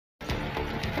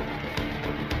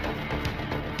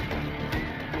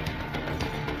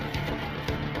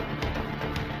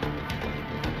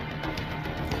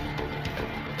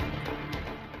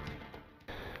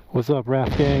What's up,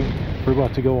 RAF gang? We're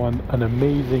about to go on an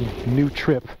amazing new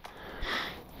trip.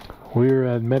 We're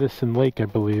at Medicine Lake, I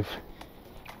believe.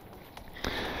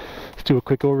 Let's do a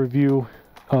quick overview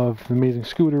of the amazing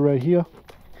scooter right here.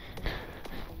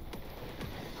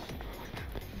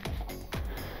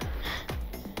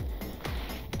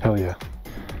 Hell yeah.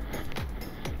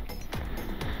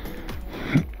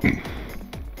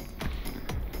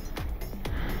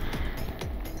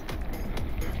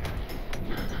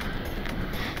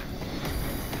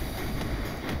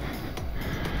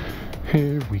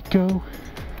 Here we go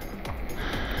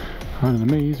on an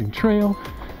amazing trail.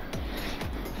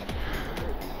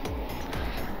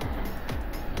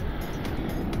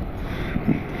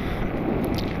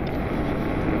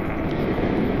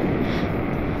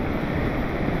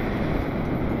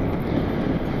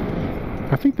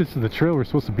 I think this is the trail we're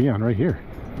supposed to be on right here.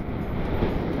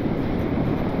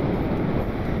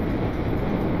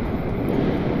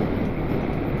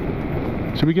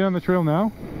 Should we get on the trail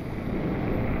now?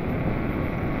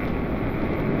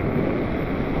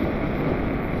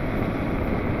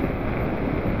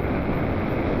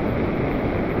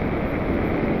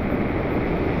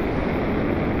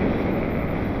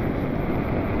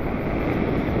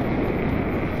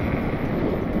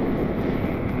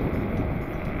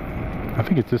 I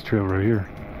think it's this trail right here.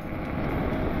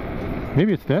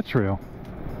 Maybe it's that trail.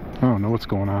 I don't know what's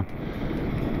going on.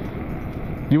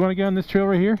 You want to get on this trail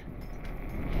right here?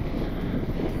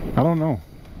 I don't know.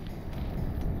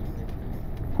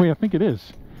 Wait, I think it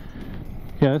is.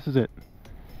 Yeah, this is it.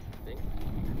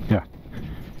 Yeah.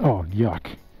 Oh, yuck.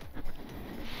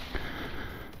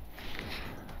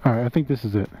 Alright, I think this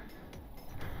is it.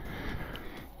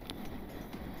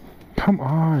 Come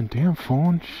on, damn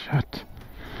phone. Shit.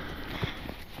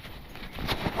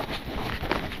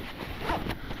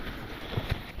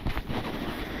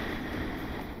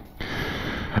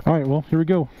 Alright, well, here we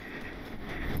go.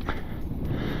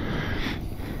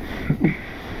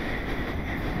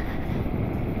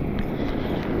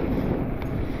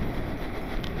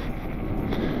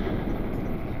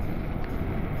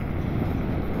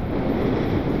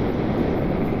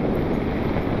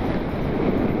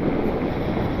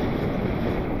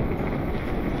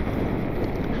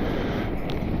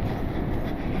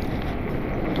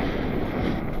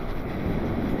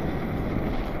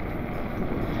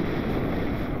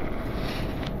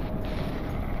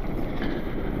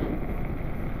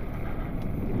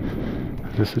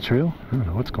 Is this the trail? I don't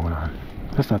know what's going on.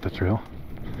 That's not the trail.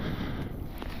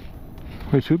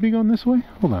 Wait, should we be going this way?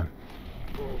 Hold on.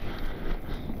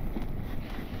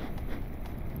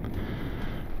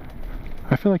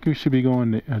 I feel like we should be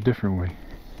going a different way.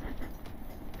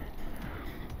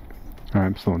 Alright,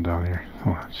 I'm slowing down here.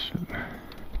 Hold on, shit.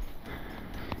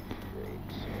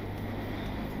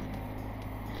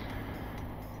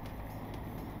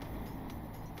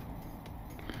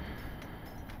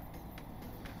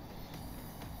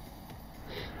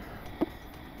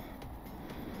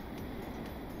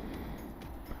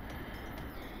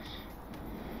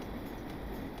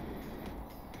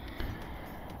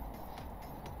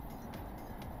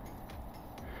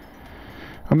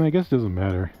 I mean, I guess it doesn't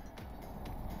matter.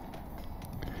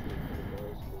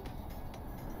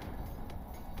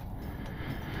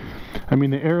 I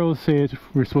mean, the arrows say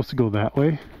we're supposed to go that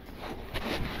way.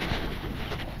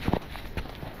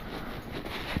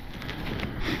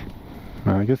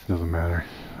 I guess it doesn't matter.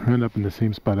 We end up in the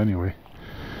same spot anyway.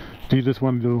 Do you just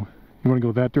want to go? You want to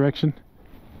go that direction?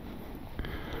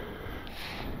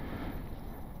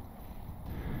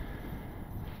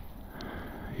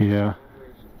 Yeah.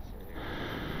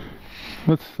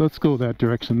 Let's go that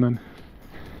direction then.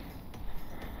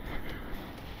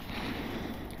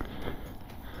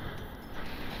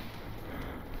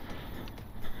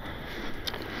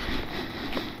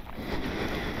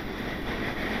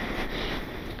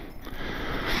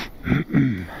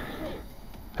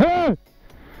 Hey!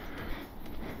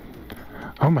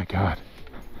 Oh my God.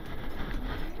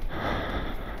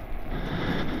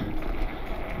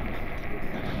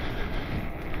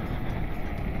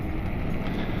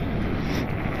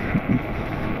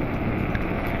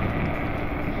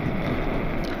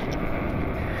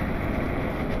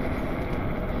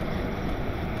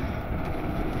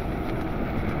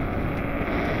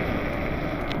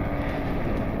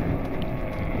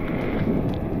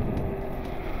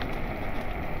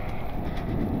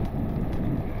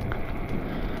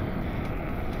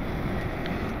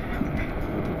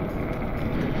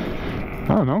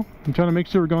 I don't know. I'm trying to make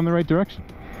sure we're going the right direction.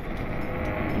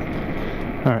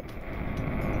 Alright.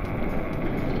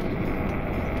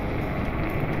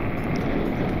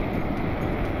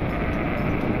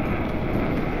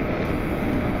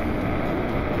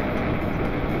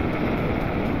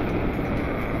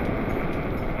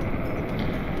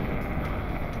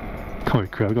 Holy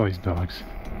crap, look at all these dogs.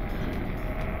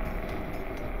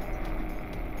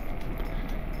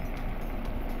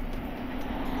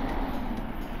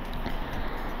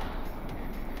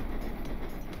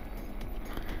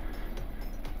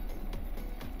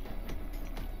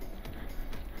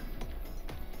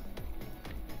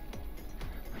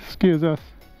 Excuse us.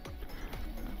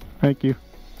 Thank you.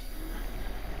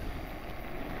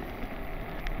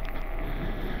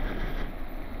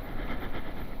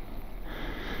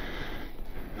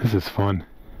 This is fun.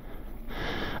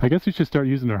 I guess we should start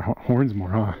using our horns more,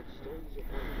 huh?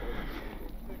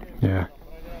 Yeah.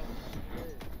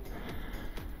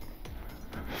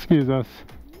 Excuse us.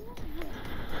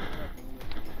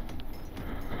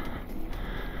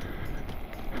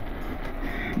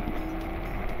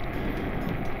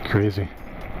 Crazy.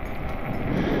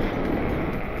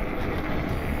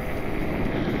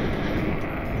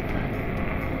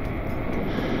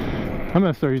 I'm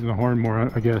gonna start using the horn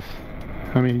more, I guess.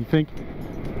 I mean, you think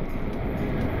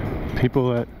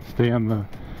people that stay on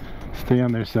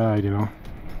their side, you know.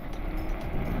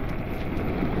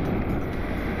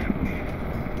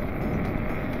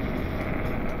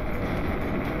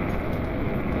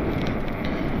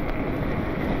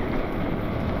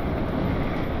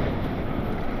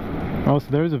 Oh, so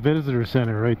there's a visitor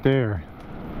center right there.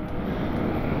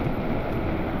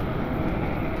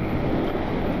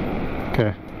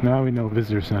 Okay, now we know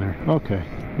visitor center. Okay,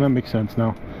 that makes sense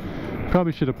now.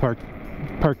 Probably should have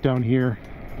parked down here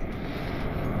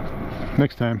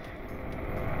next time.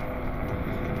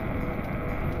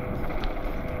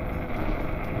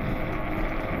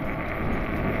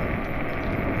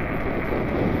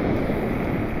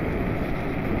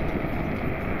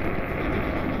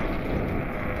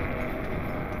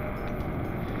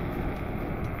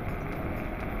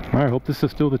 I hope this is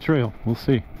still the trail. We'll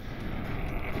see.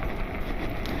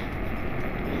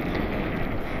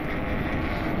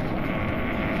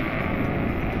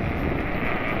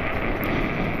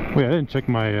 Wait, I didn't check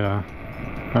my,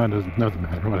 doesn't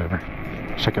matter, whatever.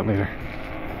 Check it later.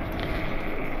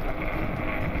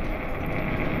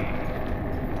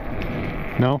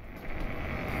 No?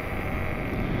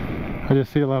 I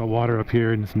just see a lot of water up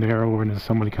here and it's narrow and there's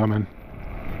somebody coming.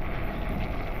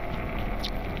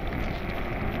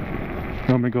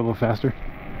 You want me to go a little faster?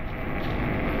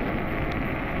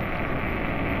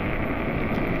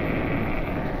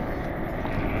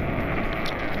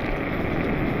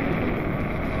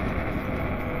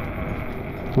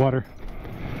 Water.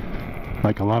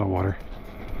 Like a lot of water.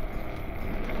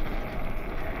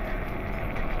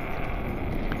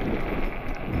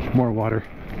 More water.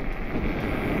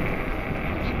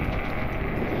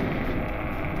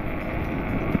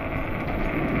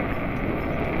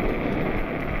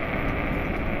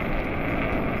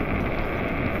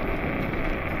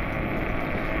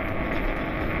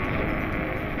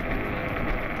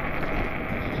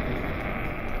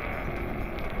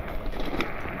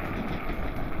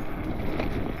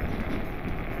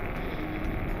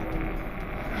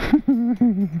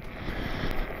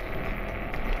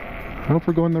 I hope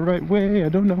we're going the right way. I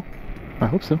don't know. I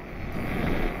hope so.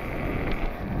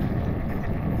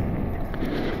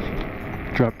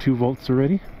 Dropped 2 volts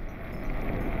already.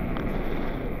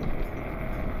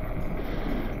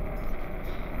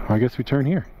 I guess we turn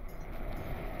here.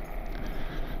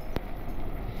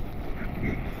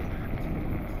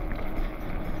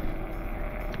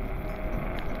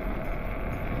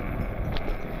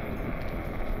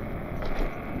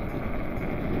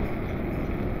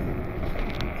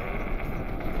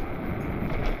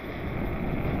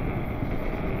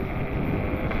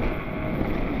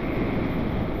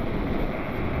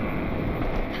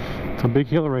 It's a big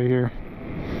hill right here.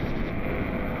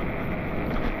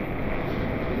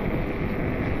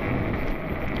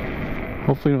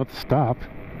 Hopefully you don't have to stop.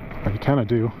 Or you kind of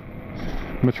do.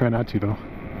 I'm gonna try not to though.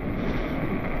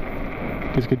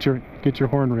 Just get your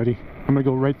horn ready. I'm gonna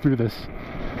go right through this.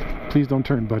 Please don't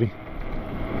turn, buddy.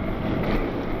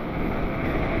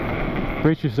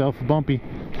 Brace yourself, bumpy.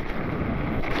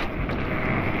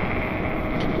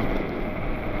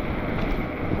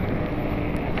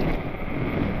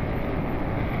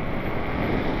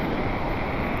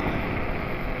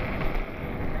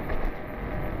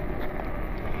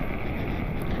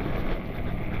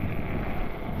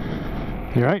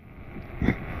 You alright?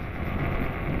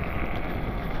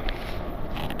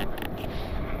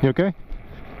 You okay?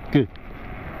 Good.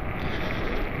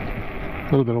 A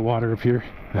little bit of water up here.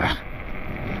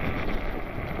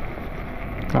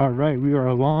 Alright, we are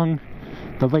along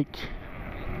the lake.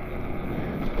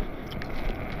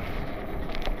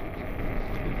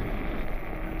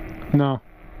 No.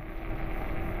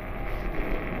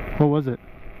 What was it?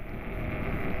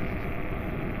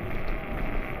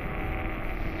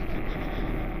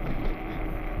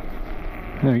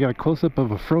 Now we got a close-up of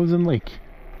a frozen lake.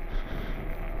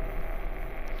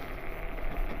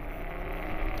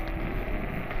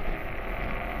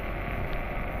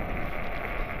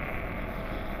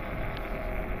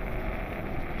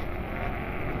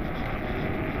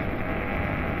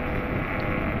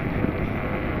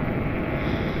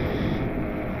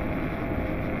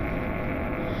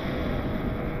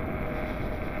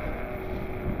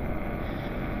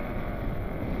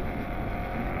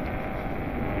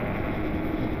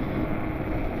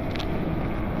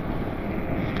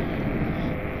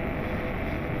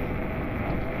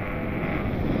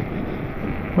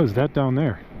 What is that down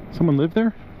there? Someone live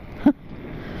there?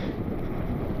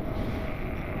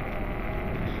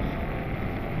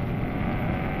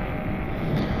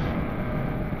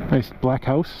 Nice black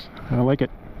house. I like it.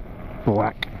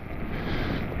 Black.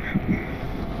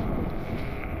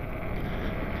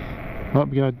 Oh,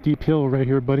 we got a deep hill right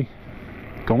here, buddy.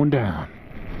 Going down.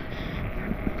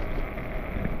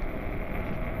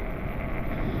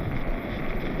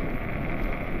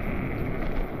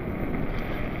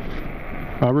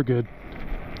 Oh, we're good.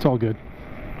 It's all good.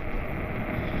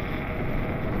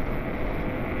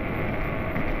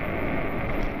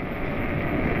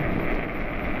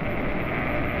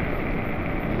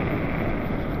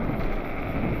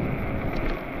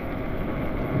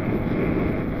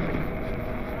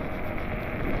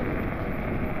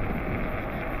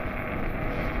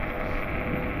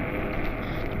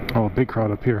 Oh, a big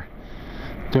crowd up here.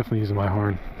 Definitely using my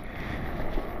horn.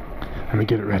 Let me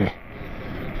get it ready.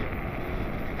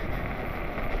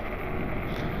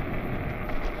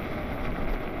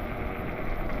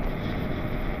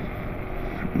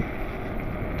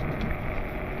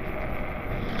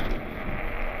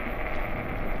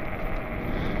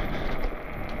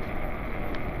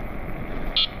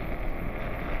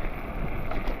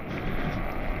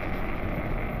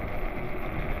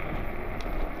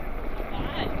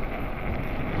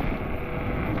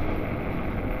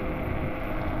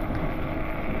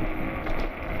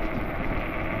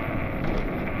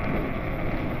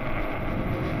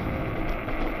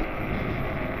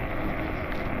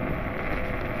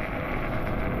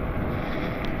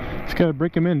 Just gotta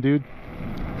break him in, dude.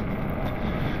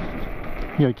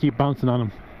 You gotta keep bouncing on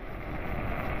him.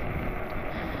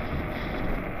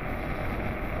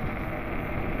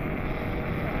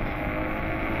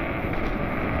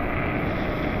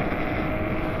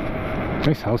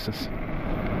 Nice houses.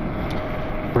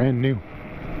 Brand new.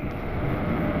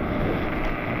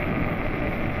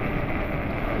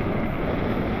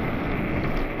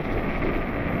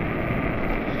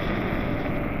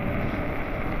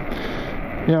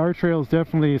 Yeah, our trail is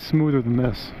definitely smoother than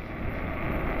this.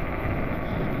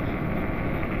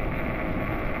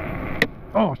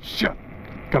 Oh shit!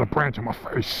 Got a branch on my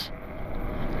face.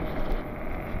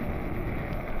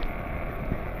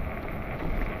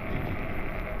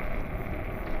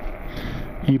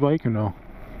 E-bike or no?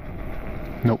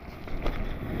 Nope.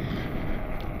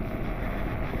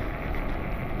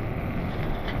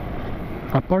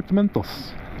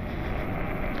 Apartamentos.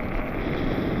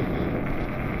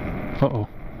 Uh-oh.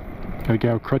 Gotta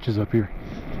get out crutches up here.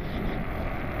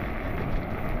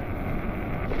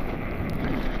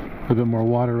 A little bit more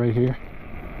water right here.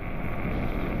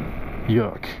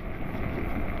 Yuck.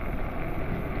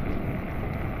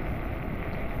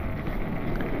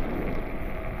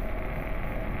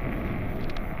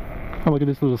 Oh, look at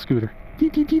this little scooter. Tee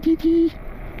tee tee tee tee.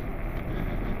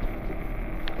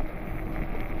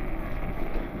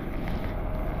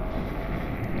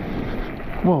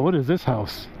 Whoa, what is this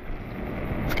house?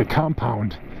 It's like a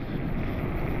compound.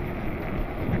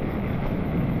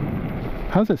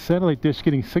 How's that satellite dish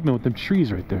getting signal with them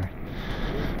trees right there?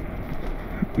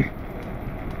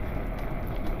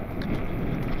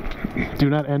 Do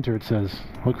not enter, it says.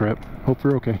 Oh crap. Hope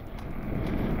we're okay.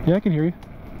 Yeah, I can hear you.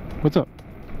 What's up?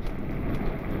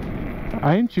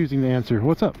 I am choosing the answer.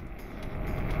 What's up?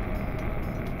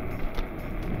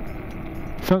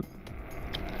 So,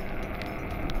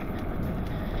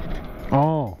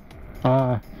 oh,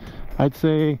 I'd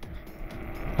say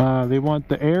they want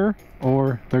the air,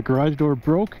 or their garage door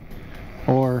broke,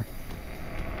 or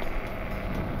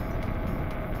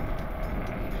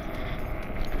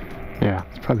yeah,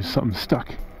 it's probably something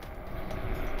stuck.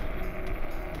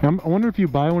 I wonder if you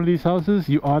buy one of these houses,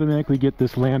 you automatically get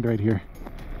this land right here.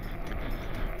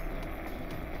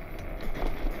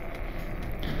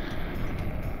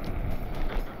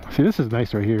 See, this is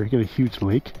nice right here. You get a huge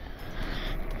lake.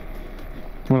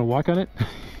 You want to walk on it?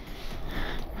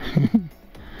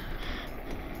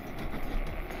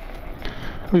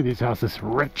 Look at these houses.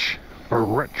 Rich. Or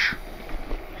rich.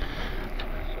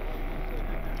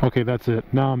 Okay, that's it.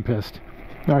 Now I'm pissed.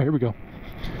 Alright, here we go.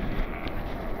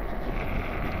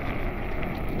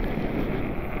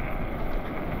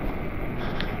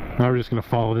 Now we're just gonna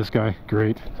follow this guy.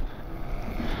 Great.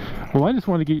 Well, I just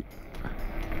want to get...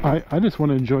 I just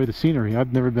want to enjoy the scenery.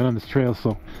 I've never been on this trail,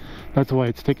 so that's why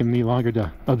it's taken me longer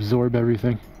to absorb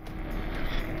everything.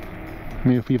 I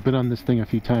mean, if you've been on this thing a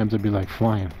few times, it'd be like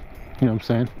flying. You know what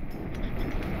I'm saying?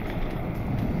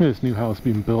 Look at this new house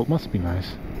being built. Must be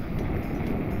nice.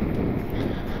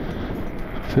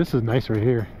 So this is nice right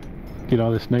here. Get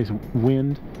all this nice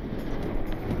wind.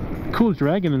 Cool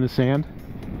dragon in the sand.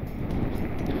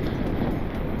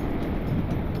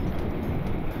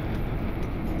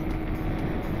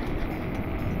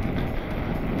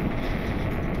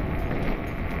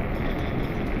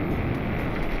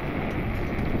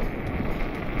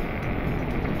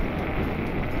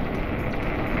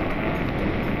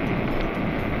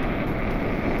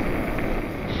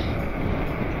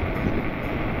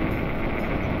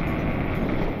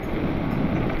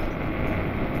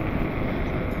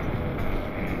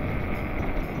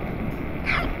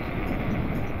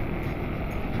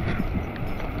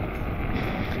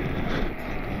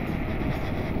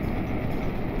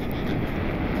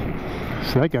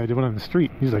 So that guy did one on the street.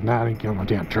 He's like, nah, I didn't get on the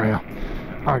damn trail.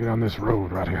 I'll get on this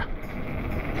road right here.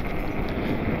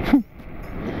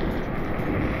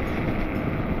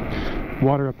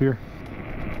 Water up here.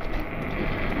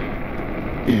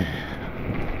 Yeah.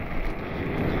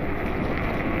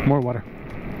 More water.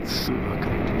 Suck.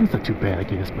 It's not too bad, I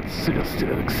guess, but it still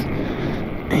sucks.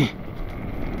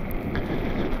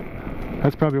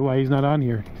 That's probably why he's not on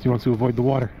here, because he wants to avoid the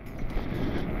water.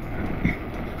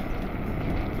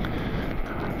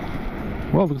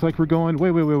 Well, looks like we're going...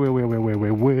 Wait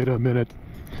a minute.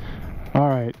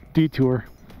 Alright, detour.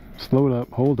 Slow it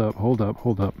up, hold up.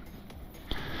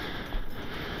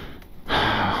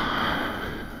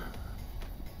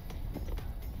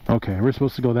 Okay, we're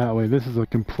supposed to go that way. This is a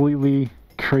completely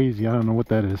crazy... I don't know what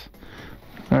that is.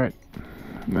 Alright,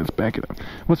 let's back it up.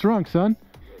 What's wrong, son?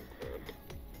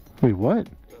 Wait, what?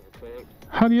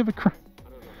 How do you have a crank?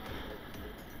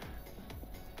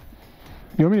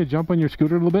 You want me to jump on your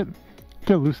scooter a little bit?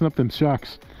 Gotta loosen up them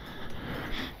shocks.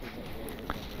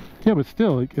 Yeah, but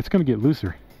still, it's gonna get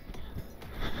looser.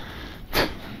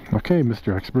 Okay,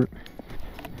 Mr. Expert.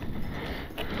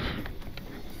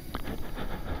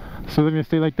 So they're gonna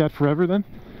stay like that forever then?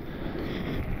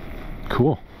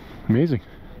 Cool. Amazing.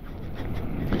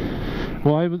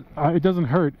 Well, it doesn't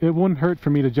hurt. It wouldn't hurt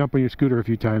for me to jump on your scooter a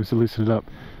few times to loosen it up.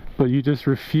 But you just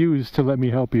refuse to let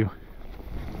me help you.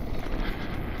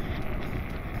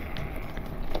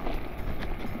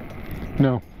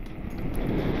 No.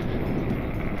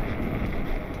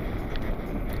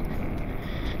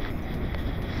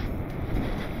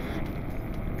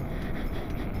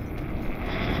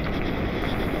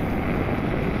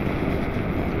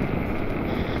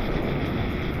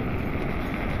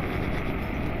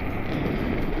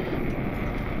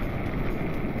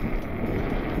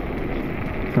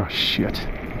 Oh shit.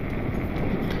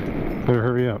 Better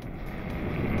hurry up.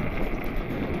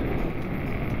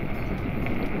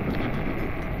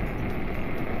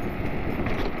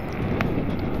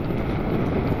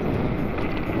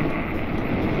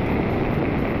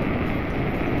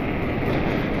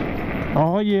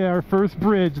 Oh yeah, our first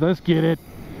bridge, let's get it.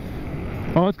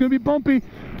 Oh, it's gonna be bumpy.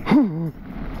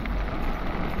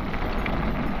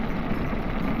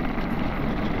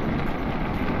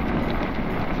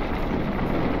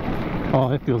 Oh,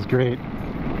 that feels great.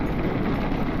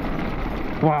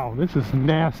 Wow, this is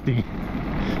nasty.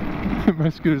 My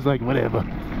scooter's like, whatever.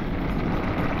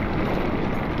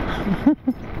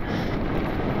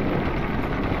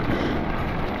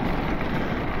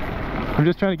 I'm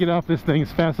just trying to get off this thing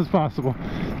as fast as possible.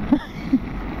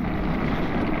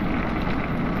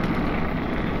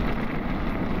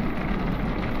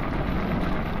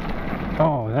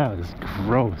 Oh, that is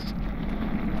gross.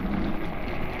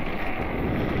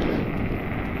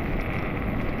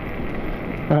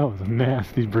 That was a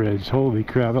nasty bridge. Holy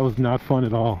crap, that was not fun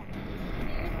at all.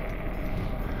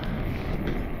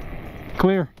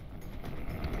 Clear.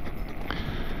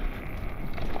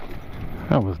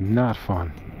 That was not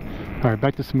fun. Alright,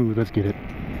 back to smooth. Let's get it.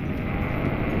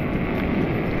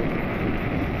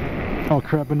 Oh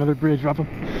crap, another bridge. Drop him.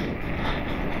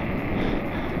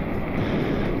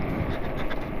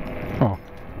 Oh.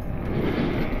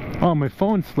 Oh, my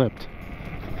phone slipped.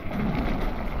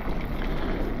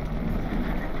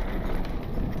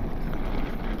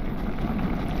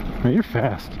 Man, you're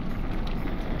fast.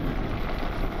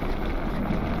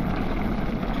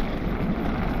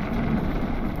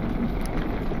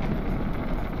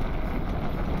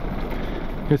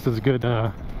 This is good,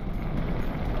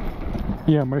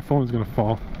 yeah, my phone's gonna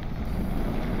fall.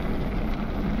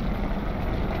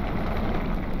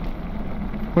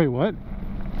 Wait, what?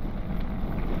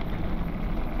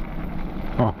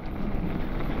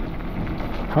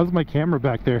 How's my camera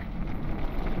back there?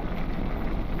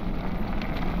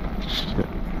 Shit.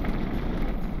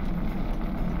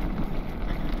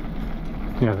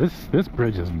 Yeah, this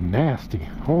bridge is nasty.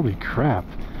 Holy crap.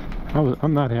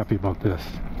 I'm not happy about this.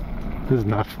 This is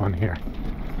not fun here.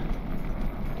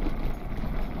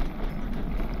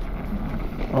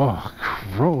 Oh,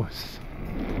 gross.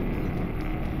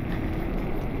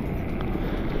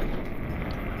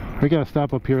 We gotta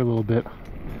stop up here a little bit.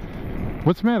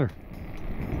 What's the matter?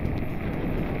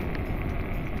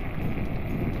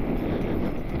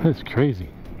 That's crazy.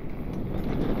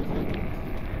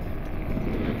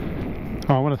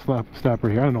 Oh, I want to stop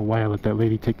right here. I don't know why I let that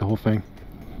lady take the whole thing.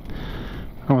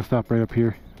 I want to stop right up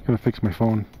here. Gotta fix my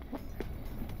phone.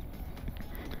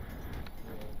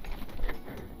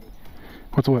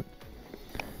 What's what?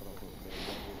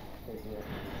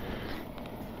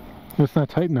 It's not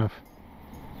tight enough.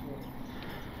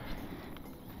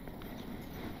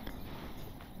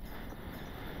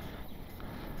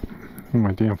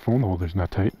 My damn phone holder's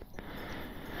not tight.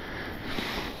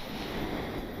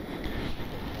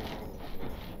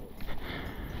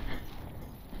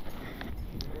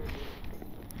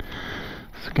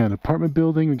 It's got an apartment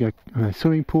building. We got a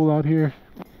swimming pool out here.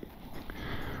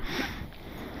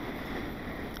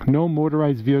 No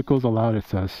motorized vehicles allowed, it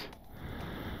says.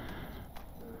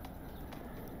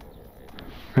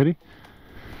 Ready?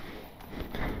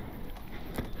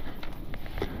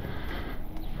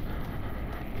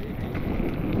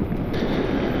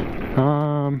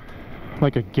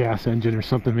 Like a gas engine or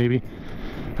something, maybe.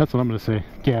 That's what I'm gonna say.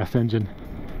 Gas engine.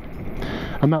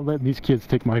 I'm not letting these kids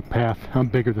take my path. I'm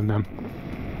bigger than them.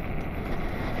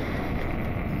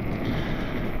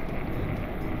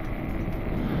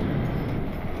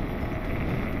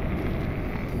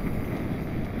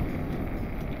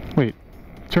 Wait,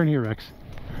 turn here, Rex.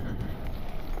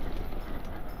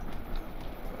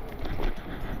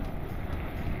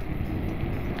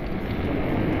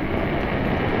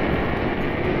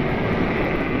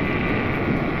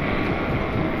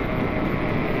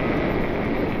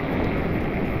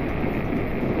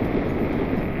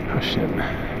 Oh shit,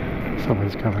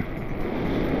 somebody's coming.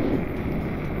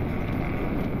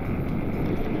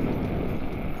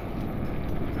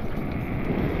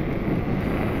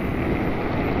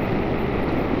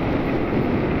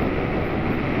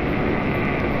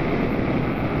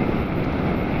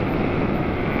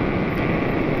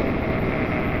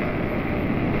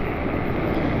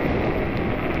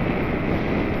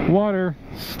 Water,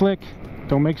 slick,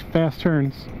 don't make fast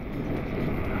turns.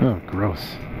 Oh,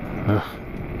 gross. Ugh.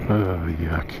 Oh,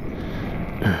 yuck.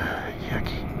 Yuck.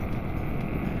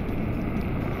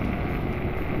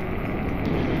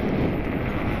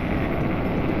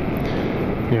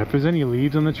 Yeah, if there's any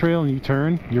leaves on the trail and you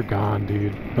turn, you're gone,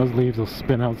 dude. Those leaves will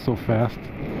spin out so fast.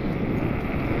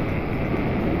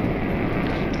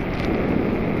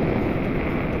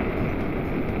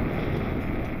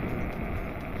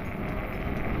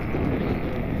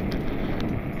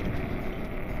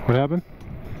 What happened?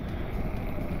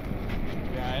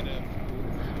 Yeah, I did.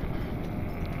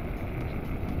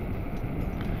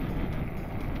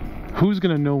 Who's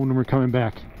gonna know when we're coming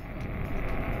back?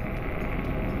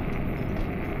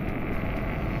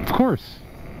 Of course.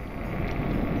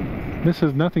 This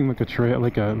is nothing like a trail,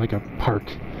 like a park.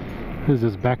 This is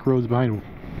just back roads behind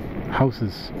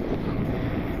houses.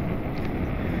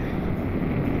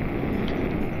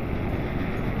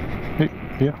 Hey,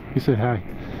 yeah, he said hi.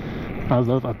 I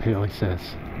love uphill, he says.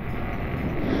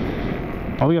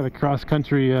 Oh, we got a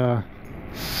cross-country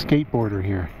skateboarder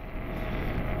here.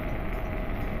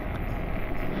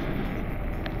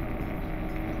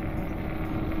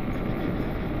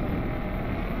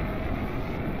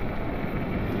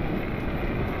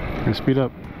 Gonna speed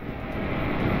up.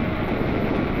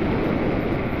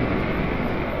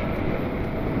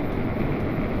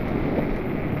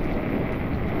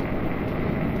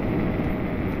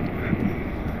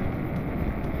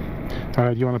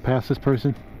 Alright, you want to pass this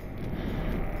person?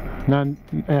 Not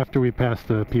after we pass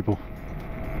the people.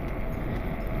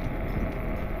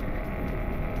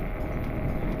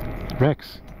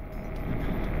 Rex.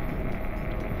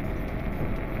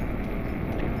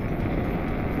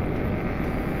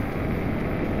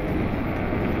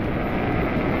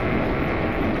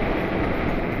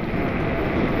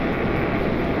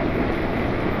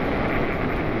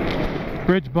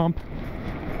 Bridge bump.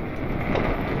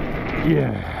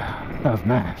 Yeah. That was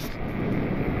nice.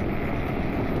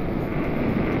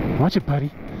 Watch it,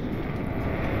 buddy.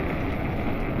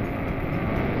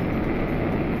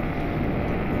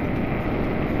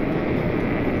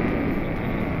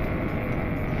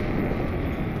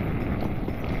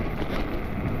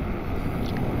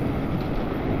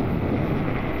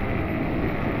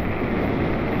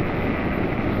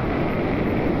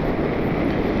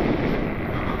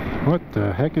 What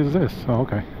the heck is this? Oh,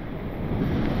 okay.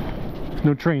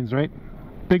 No trains, right?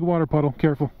 Big water puddle,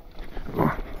 careful.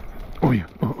 Oh yeah.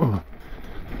 Alright,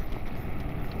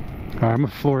 I'm gonna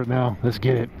floor it now. Let's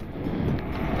get it.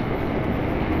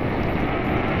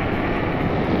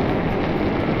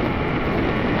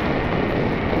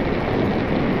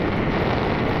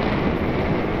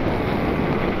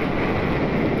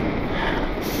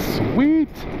 Sweet!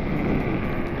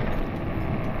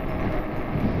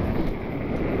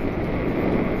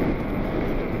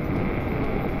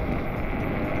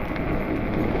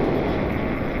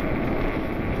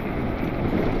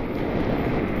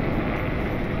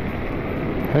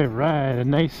 Alright, a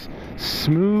nice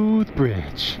smooth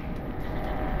bridge.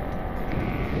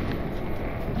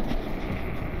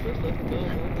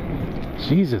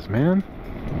 Jesus, man.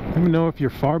 I don't know if you're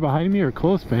far behind me or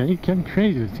close, man. You can't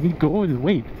crazy. You go and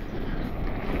wait.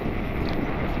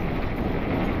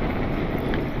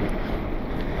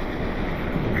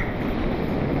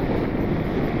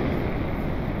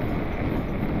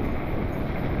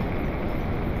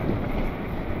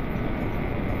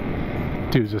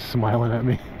 Dude's just smiling at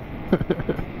me.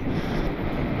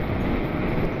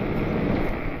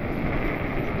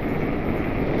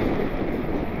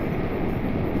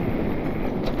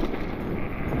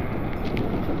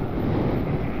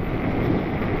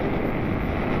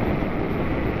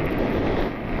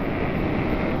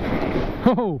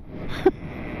 Oh!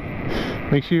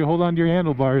 Make sure you hold on to your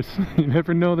handlebars. You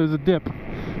never know there's a dip.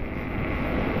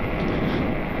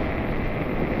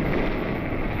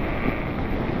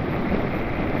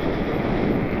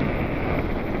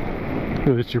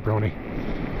 Look at this jabroni.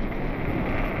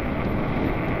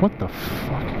 What the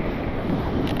fuck?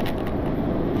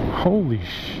 Holy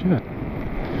shit.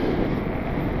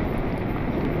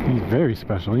 He's very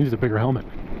special. He needs a bigger helmet.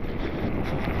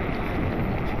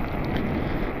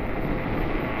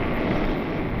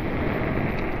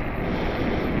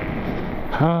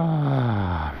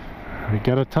 Ah, we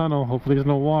got a tunnel. Hopefully there's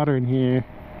no water in here.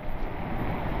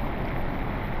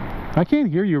 I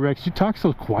can't hear you, Rex. You talk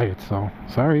so quiet, so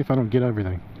sorry if I don't get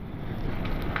everything.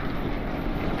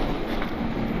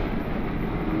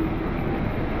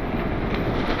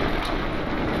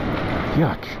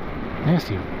 Yuck.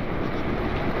 Nasty.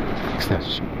 Fix that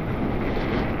shit.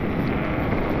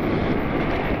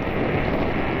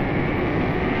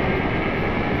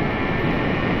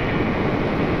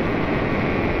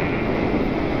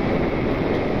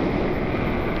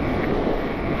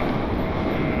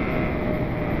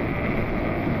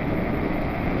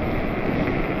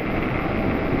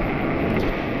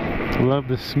 Love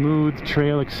the smooth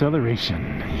trail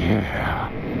acceleration. Yeah.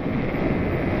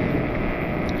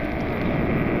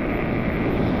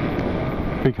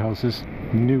 Big houses.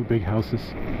 New big houses.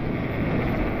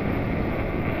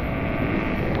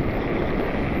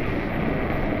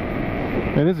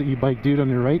 That is an e-bike dude on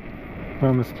your right.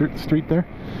 On the street there.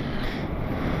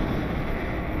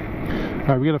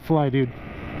 Alright, we gotta fly, dude.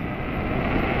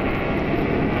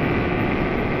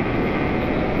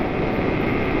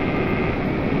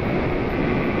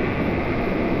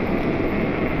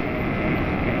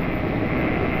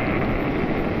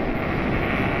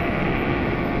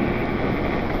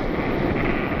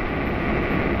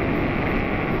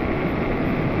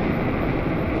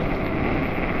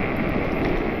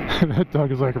 That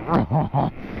dog is like, raw.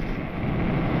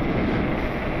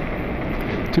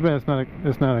 Too bad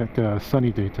it's not a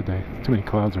sunny day today. Too many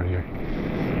clouds right here.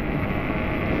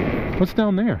 What's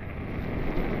down there?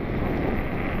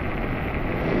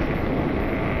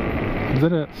 Is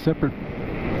that a separate?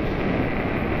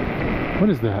 What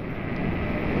is that?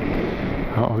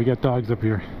 Uh-oh, we got dogs up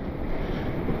here.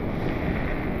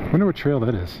 I wonder what trail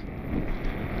that is.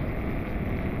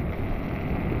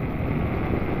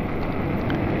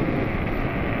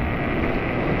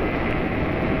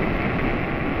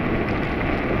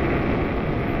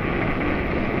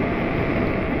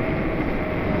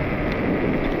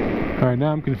 Alright,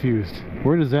 now I'm confused.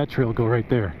 Where does that trail go right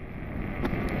there?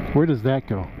 Where does that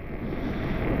go?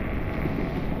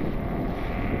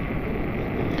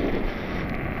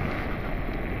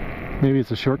 Maybe it's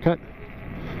a shortcut?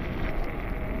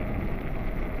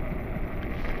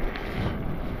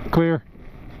 Clear.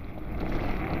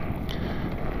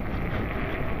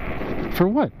 For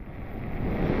what?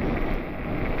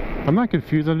 I'm not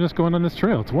confused, I'm just going on this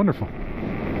trail. It's wonderful.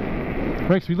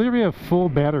 Rex, we literally have full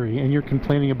battery and you're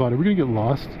complaining about it. We're gonna get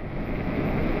lost.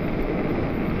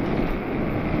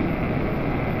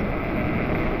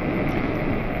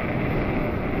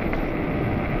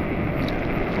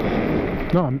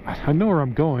 No, I know where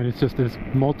I'm going. It's just there's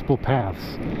multiple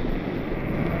paths.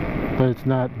 But it's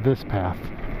not this path.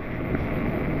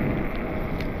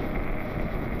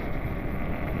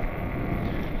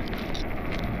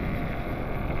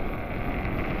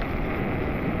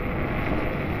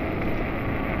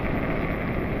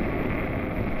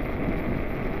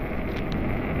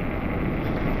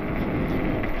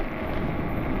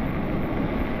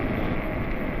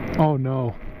 Oh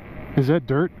no. Is that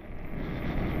dirt?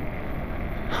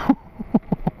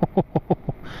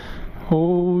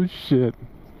 Oh shit.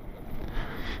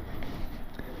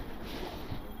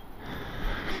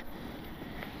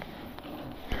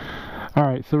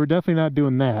 Alright, so we're definitely not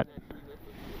doing that.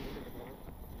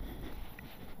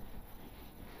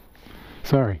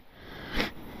 Sorry.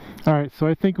 Alright, so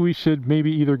I think we should maybe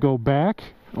either go back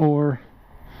or...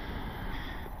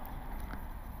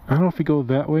 I don't know if we go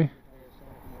that way.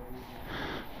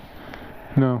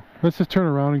 No, let's just turn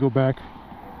around and go back.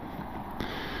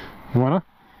 You wanna?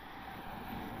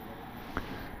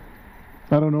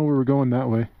 I don't know where we're going that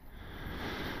way.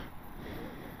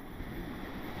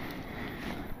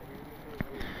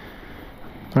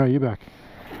 Alright, you back.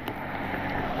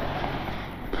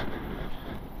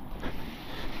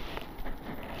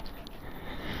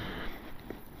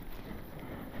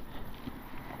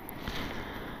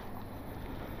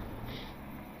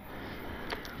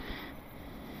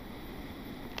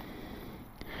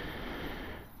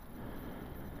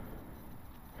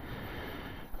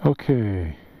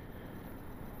 Okay.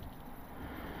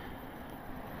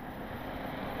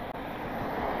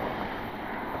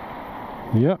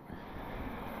 Yep.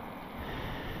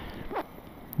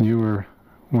 You were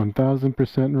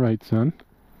 1000% right, son.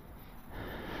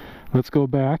 Let's go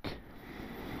back.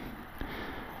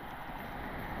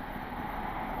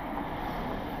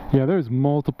 Yeah, there's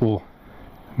multiple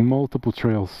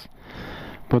trails,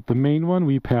 but the main one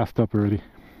we passed up already.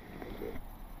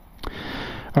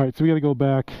 Alright, so we gotta go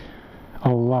back a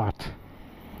lot.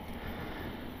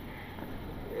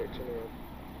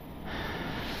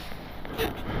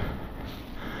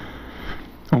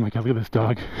 Oh my god, look at this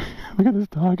dog. Look at this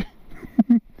dog.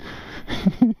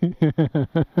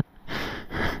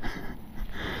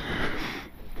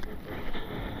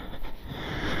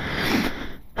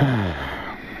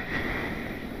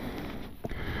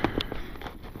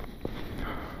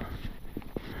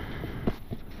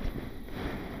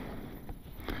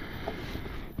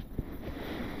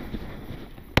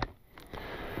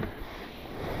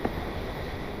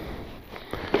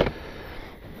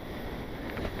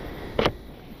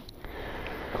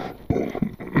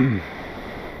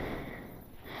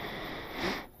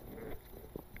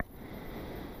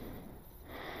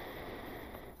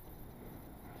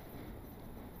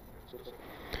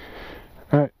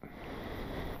 Alright.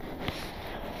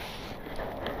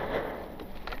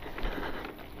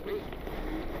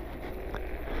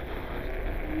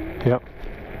 Yep.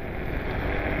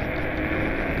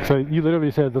 So you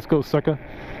literally said, let's go, sucker.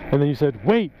 And then you said,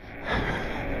 wait!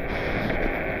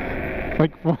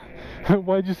 Like,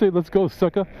 why'd you say, let's go,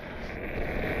 sucker?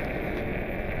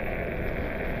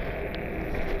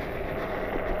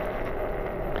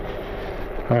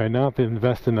 Alright, now I have to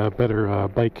invest in a better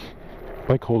bike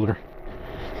holder.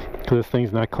 Because this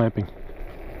thing's not clamping.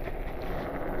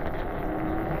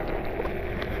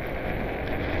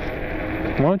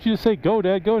 Why don't you just say go,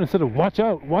 Dad, go, instead of watch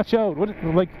out, watch out? What,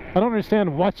 like, I don't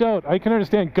understand watch out. I can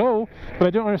understand go, but I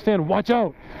don't understand watch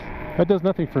out. That does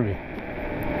nothing for me.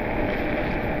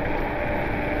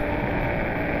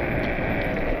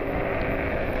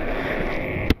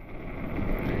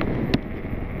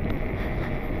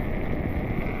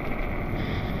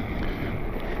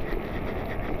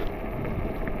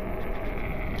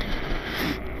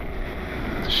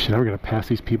 Shit, are we gonna pass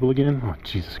these people again? Oh,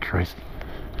 Jesus Christ.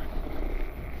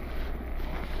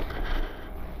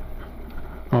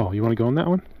 Oh, you want to go on that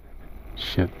one?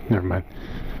 Shit, never mind.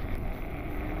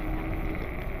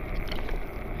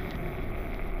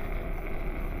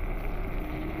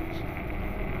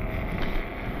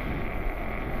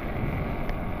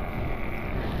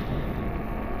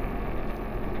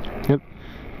 Yep.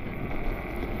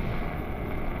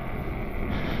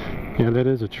 Yeah, that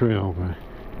is a trail, but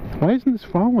why isn't this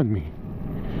following me?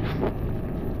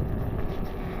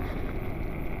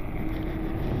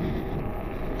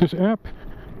 This app,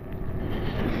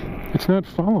 it's not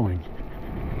following.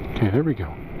 Okay, there we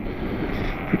go.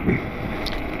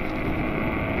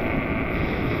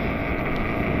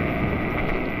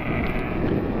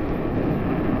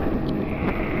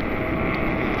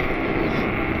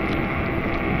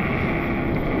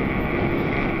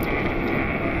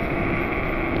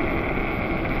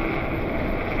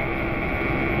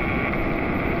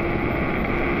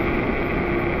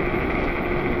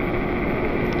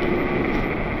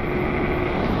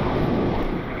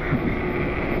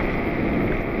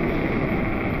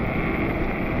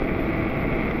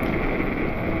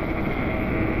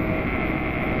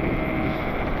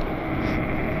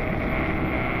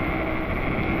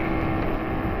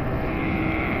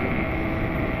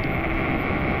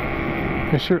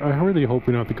 I really hope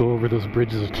we don't have to go over those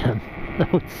bridges again.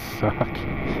 That would suck.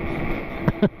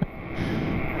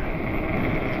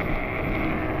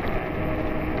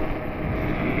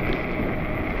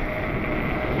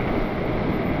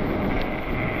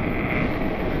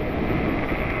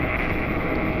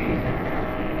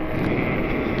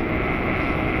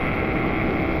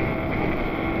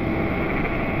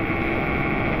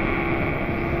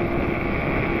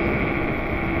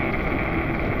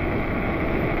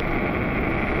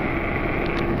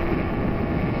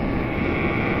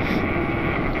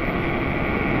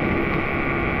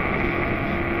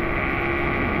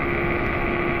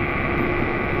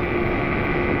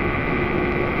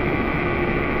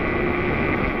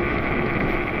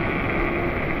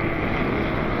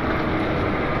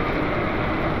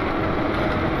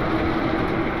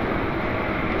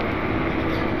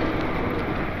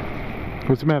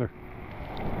 What's the matter?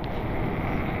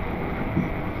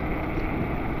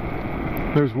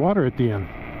 There's water at the end.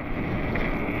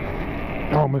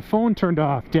 Oh, my phone turned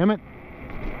off, damn it.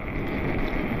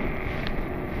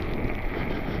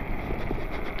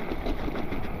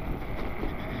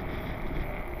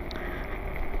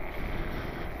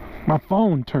 My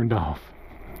phone turned off.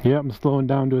 Yep, I'm slowing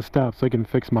down to a stop so I can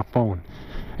fix my phone.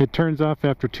 It turns off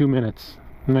after 2 minutes,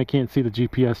 and I can't see the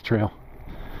GPS trail.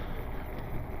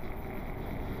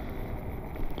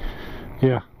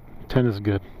 Yeah, 10 is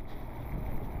good.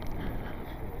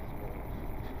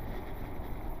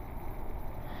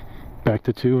 Back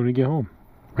to 2 when we get home,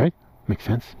 right? Makes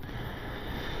sense.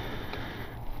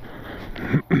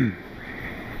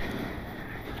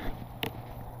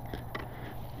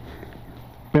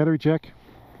 Battery check.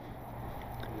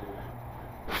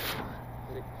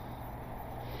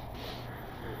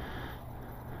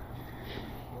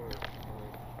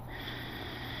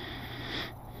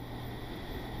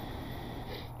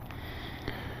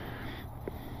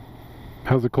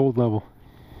 How's the cold level?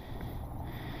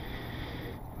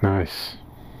 Nice.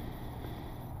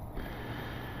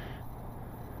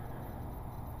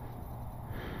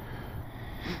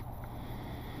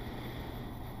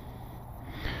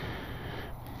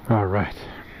 All right.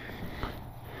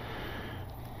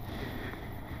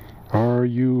 Are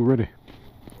you ready?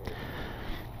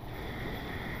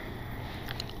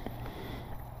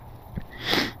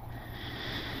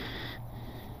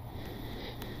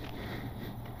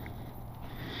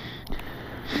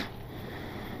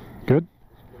 Good?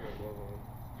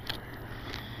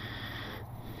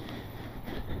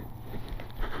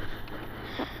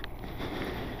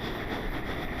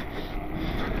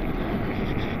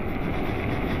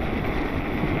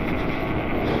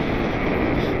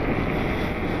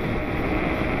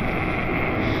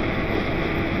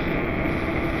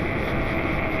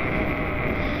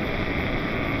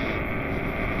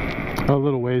 A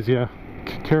little ways, yeah.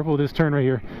 Careful with this turn right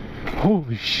here.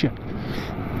 Holy shit.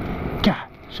 God,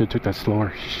 should have took that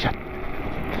slower. Shit.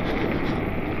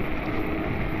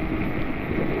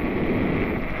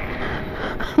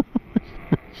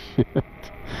 Shit.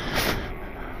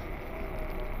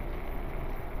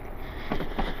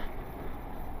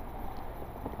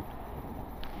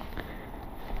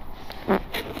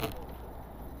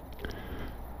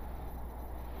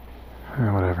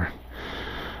 Whatever.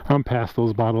 I'm past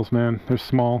those bottles, man. They're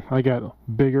small. I got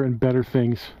bigger and better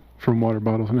things from water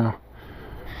bottles now.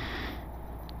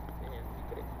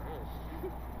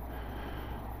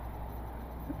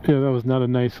 Yeah, that was not a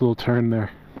nice little turn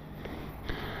there.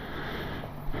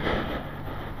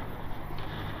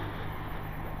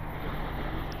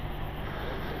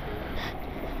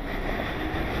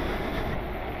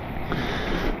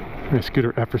 My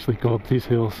scooter effortlessly go up these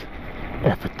hills.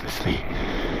 Effortlessly.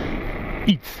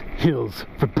 Eats hills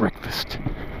for breakfast.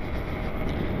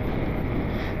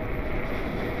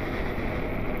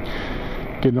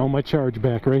 Getting all my charge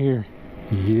back right here.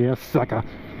 Yeah, sucker.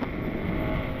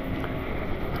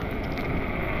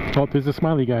 Oh, there's a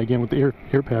smiley guy again with the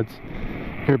earbuds.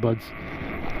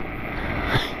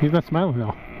 He's not smiling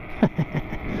though.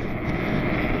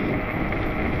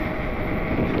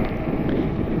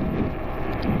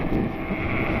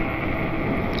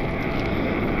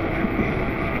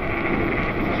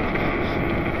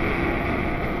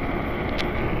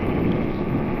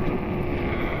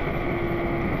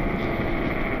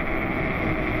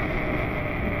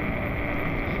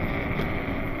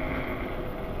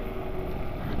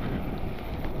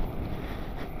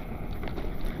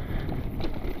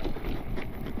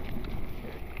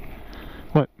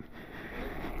 What?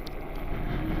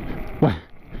 What?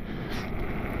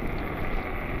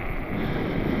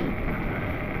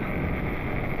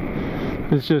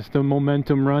 It's just a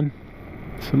momentum run.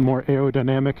 It's more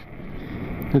aerodynamic.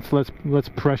 It's less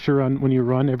pressure on when you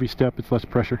run. Every step, it's less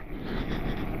pressure.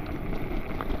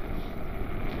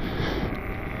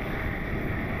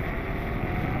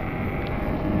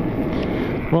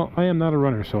 Well, I am not a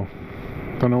runner, so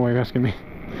don't know why you're asking me.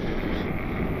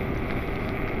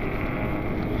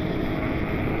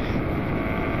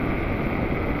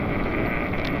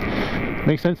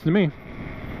 Makes sense to me.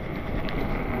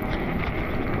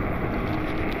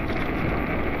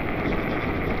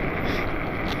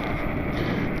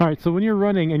 Alright, so when you're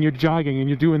running and you're jogging and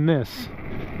you're doing this.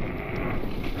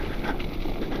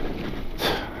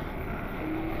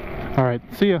 Alright,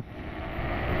 see ya.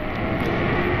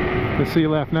 Let's see you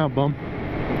laugh now, bum.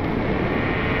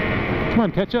 Come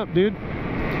on, catch up, dude.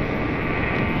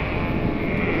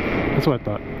 That's what I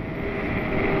thought.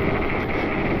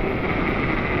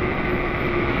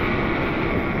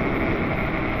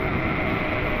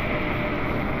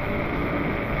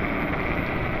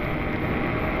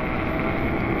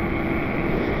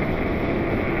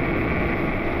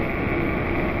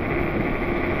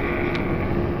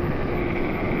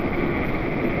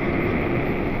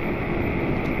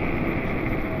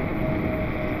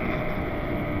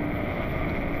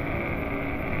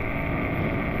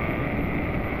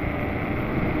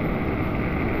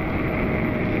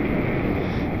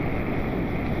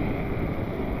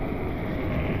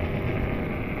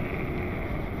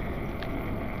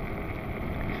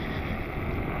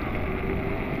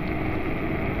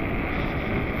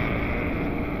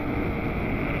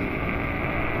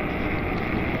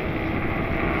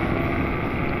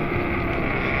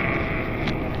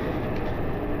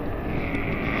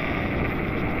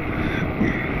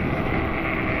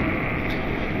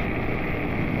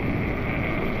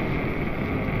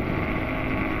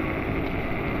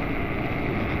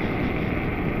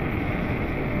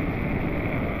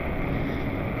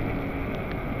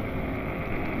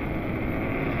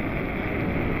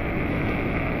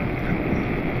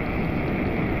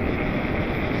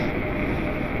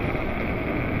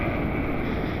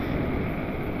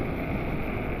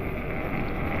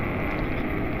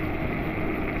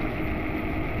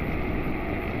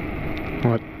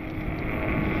 What?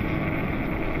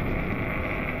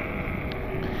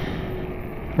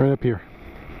 Right up here.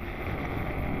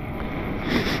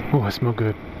 Oh, I smell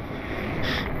good.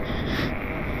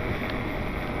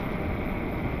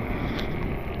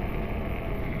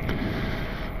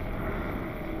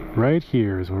 Right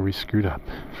here is where we screwed up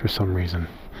for some reason.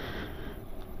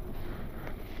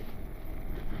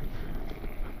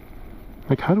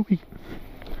 Like, how do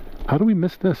we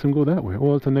miss this and go that way?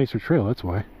 Well, it's a nicer trail, that's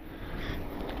why.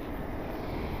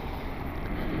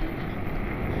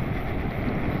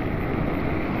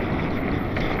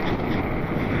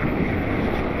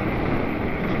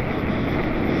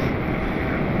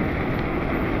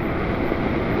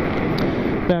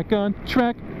 Back on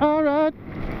track, alright.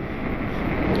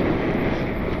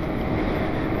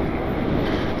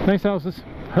 Nice houses.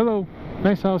 Hello,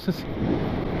 nice houses.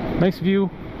 Nice view.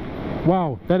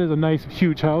 Wow, that is a nice,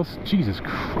 huge house. Jesus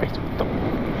Christ,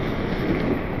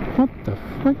 what the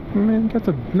fuck, man? Got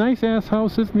some nice ass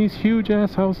houses and these huge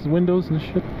ass houses, windows and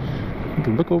shit. You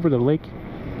can look over the lake.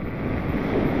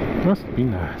 Must be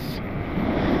nice.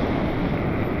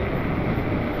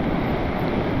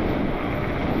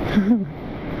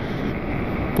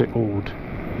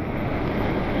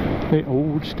 They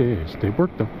old stairs. They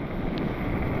work though.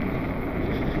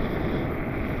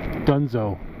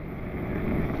 Dunzo.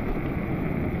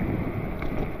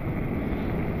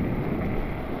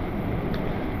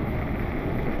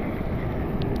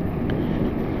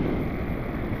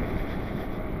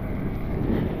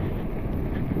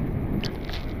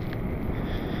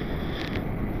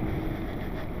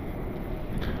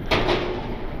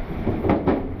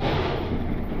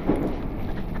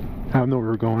 I don't know where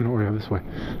we're going. Oh yeah, this way.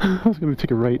 I was going to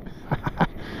take a right.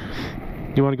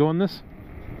 You want to go on this?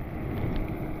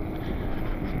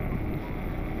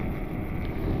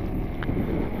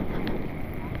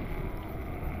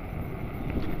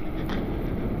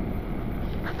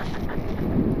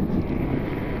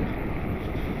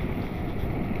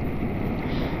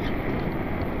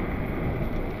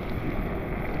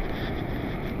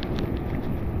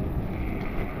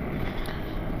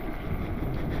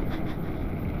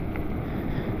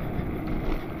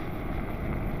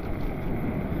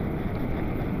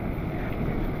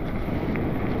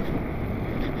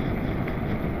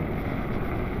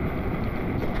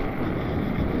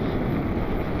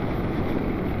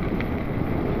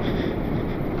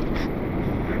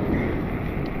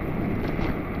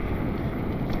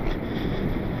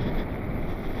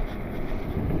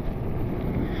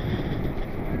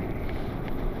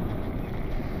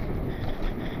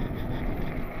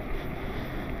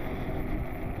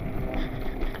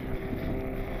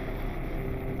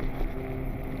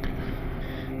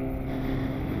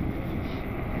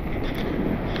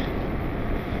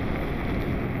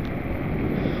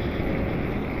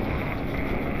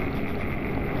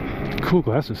 Cool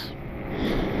glasses.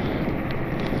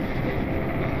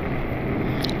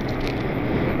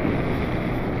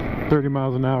 "30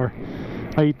 miles an hour.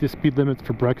 I eat the speed limits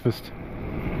for breakfast."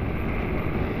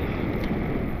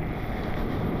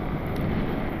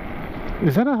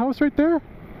 Is that a house right there?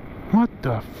 What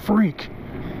the freak?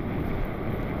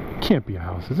 Can't be a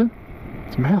house, is it?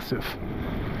 It's massive.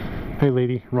 Hey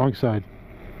lady, wrong side.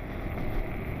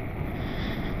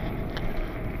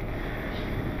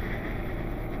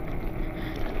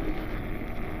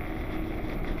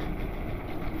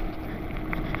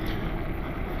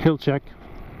 Hill check.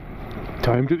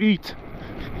 Time to eat.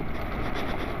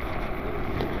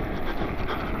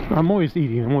 I'm always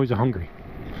eating, I'm always hungry.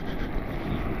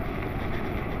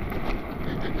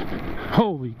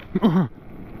 Holy.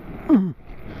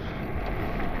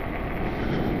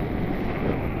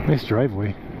 Nice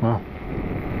driveway. Wow.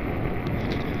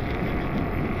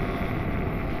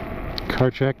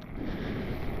 Car check.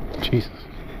 Jesus.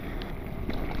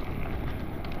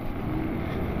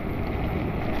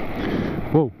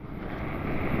 Whoa.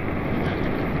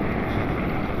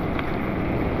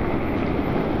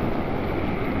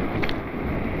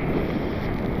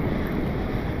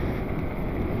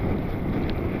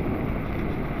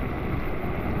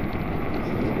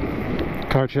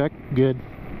 Car check, good.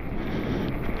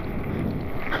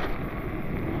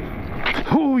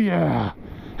 Oh yeah!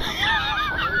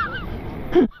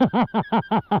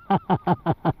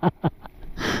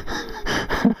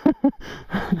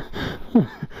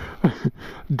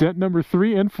 Dent number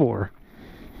 3 and 4.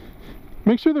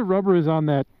 Make sure the rubber is on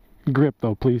that grip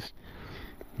though, please.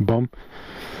 Bum.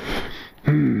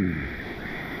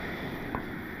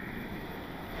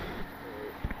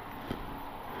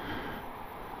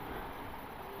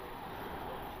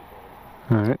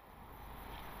 Alright.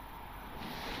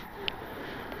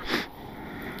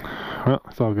 Well,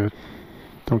 it's all good.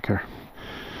 Don't care.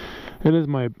 It is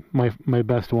my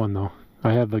best one though.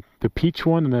 I have the peach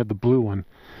one and I have the blue one.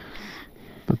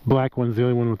 The black one's the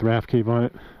only one with RAFCAVE on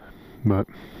it. But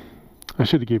I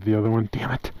should have gave the other one.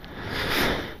 Damn it.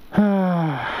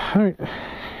 Alright.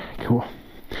 Cool.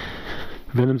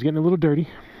 Venom's getting a little dirty.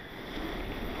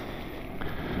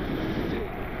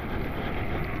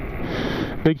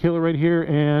 Big hill right here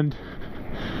and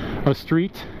a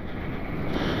street.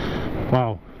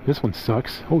 Wow, this one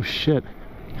sucks. Oh shit.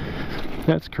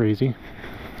 That's crazy.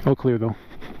 All clear though.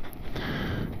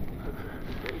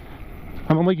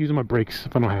 I don't like using my brakes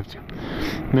if I don't have to.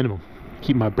 Minimum.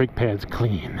 Keep my brake pads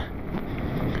clean.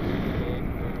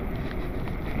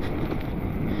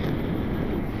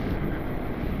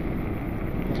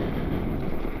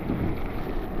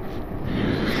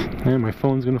 And my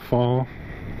phone's gonna fall.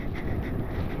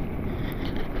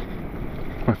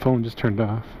 My phone just turned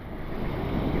off.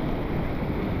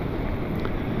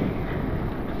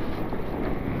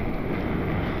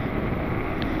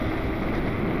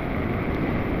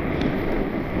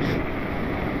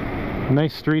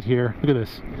 Nice street here. Look at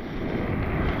this.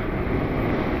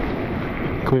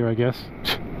 Clear, I guess.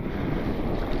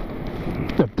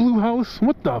 The blue house?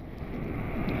 What the?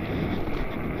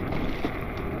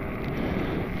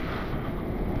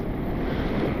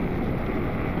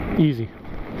 Easy.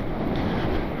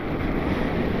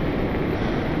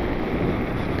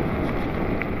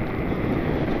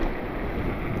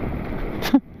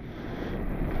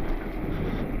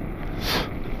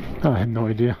 I had no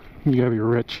idea. You gotta be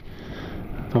rich.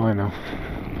 That's all I know.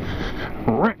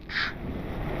 Rich!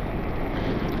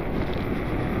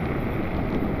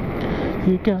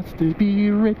 You got to be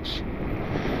rich.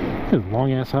 This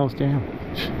long ass house, damn.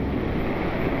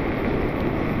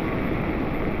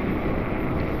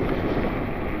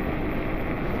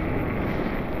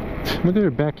 Look at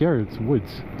their backyard, it's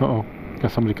woods. Uh-oh,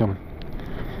 got somebody coming.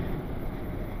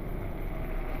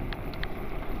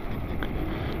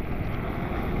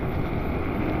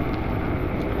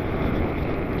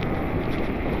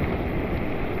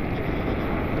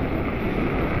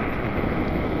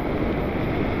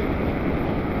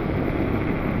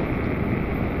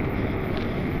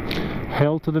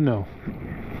 Hell to the no.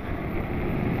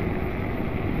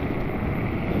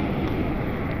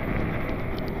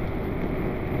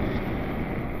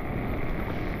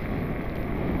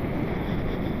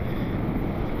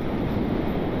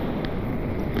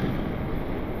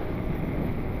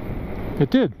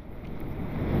 It did.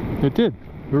 It did.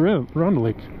 We're on the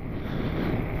lake.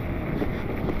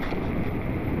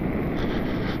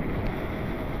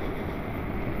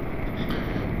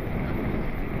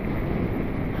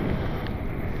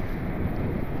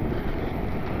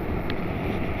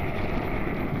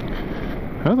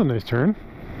 That was a nice turn.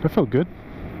 That felt good.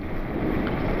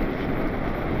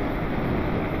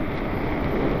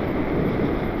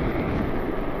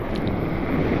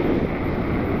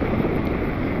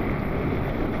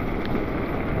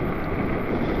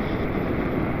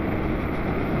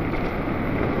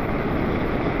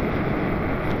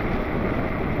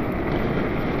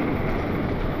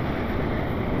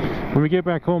 When we get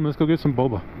back home, let's go get some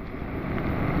boba.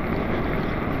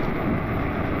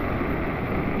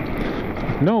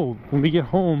 No, when we get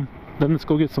home, then let's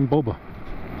go get some boba.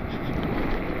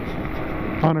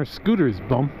 On our scooters,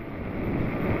 bum.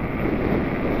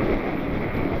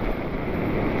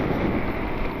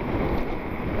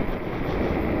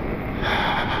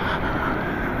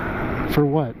 For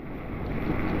what?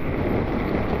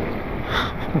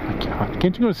 Oh my god.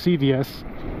 Can't you go to CVS?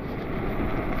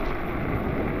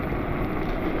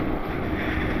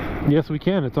 Yes, we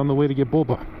can. It's on the way to get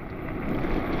boba.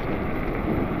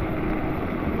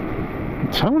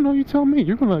 I don't know, you tell me.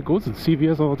 You're the one that goes to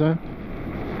CVS all the time.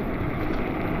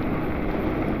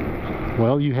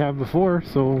 Well, you have before,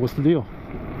 so what's the deal?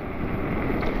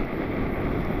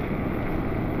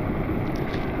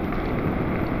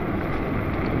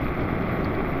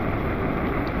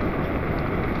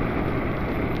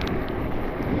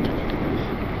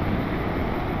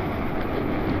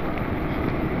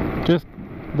 Just,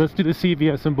 let's do the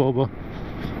CVS and boba.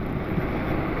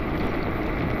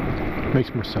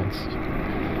 Makes more sense.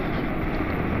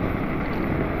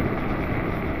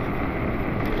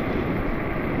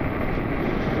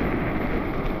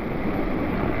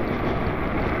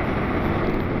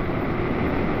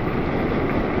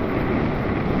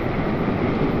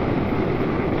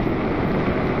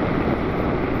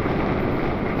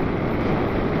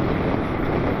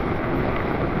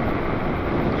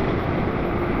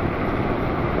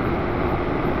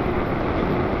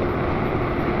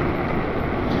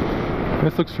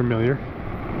 This looks familiar.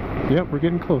 Yep, we're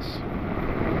getting close.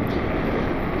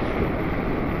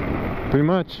 Pretty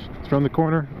much. It's around the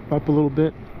corner, up a little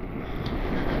bit.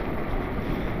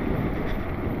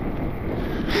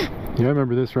 Yeah, I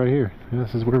remember this right here. Yeah,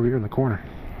 this is where we are in the corner.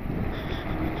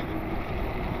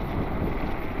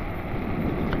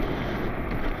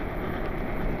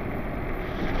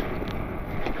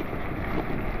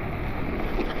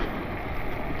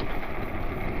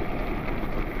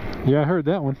 Yeah, I heard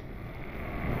that one.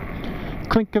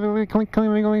 Clink, clink, clink, clink,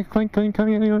 clink, clink,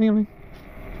 clink.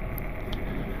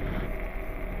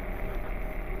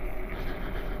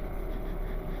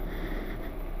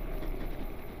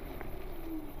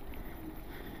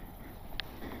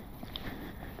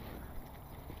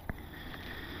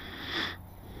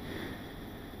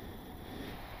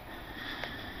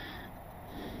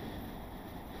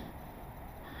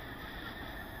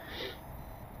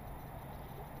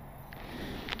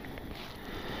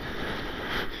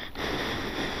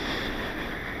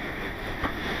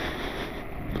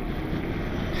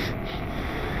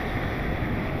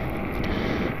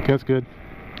 That's good.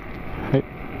 Hey,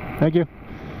 thank you.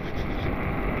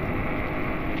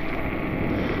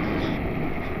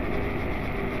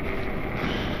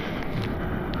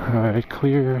 Alright,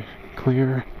 clear,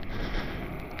 clear.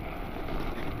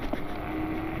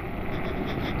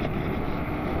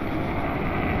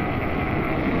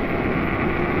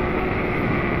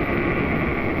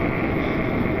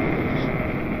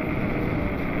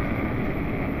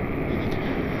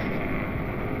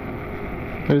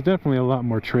 There's definitely a lot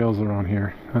more trails around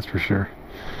here, that's for sure.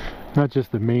 Not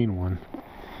just the main one.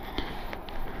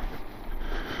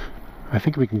 I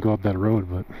think we can go up that road,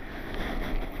 but...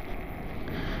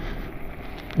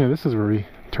 yeah, this is where we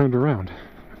turned around,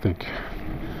 I think.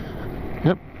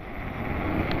 Yep.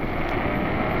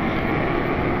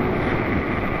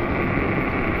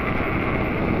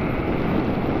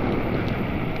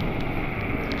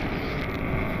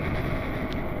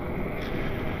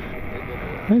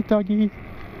 Hey, doggy.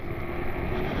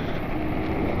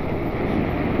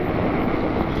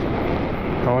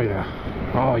 Oh yeah.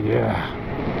 Oh yeah.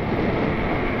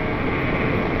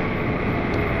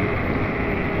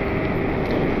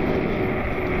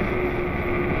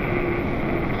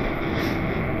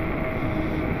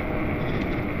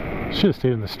 Should have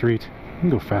stayed in the street. You can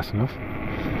go fast enough.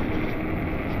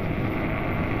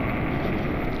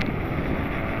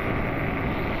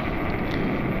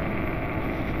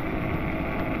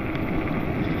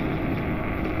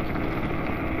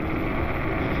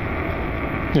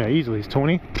 Yeah, easily. It's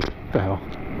 20. What the hell?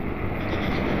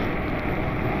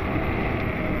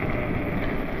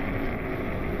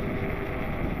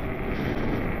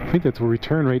 I think that's where we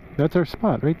turn right. That's our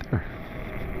spot right there.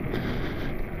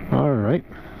 Alright.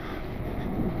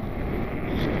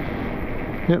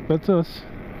 Yep, that's us.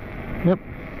 Yep.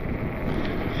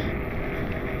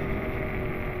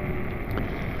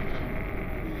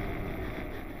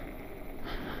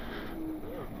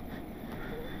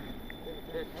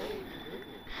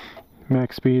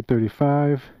 Max speed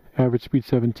 35, average speed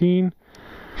 17,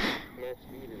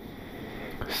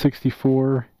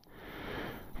 64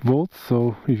 volts,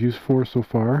 so we've used 4 so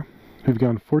far. We've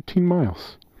gone 14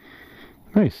 miles.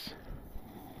 Nice.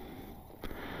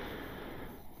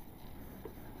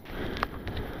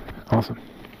 Awesome.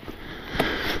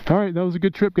 Alright, that was a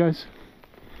good trip, guys.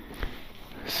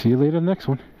 See you later on the next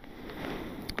one.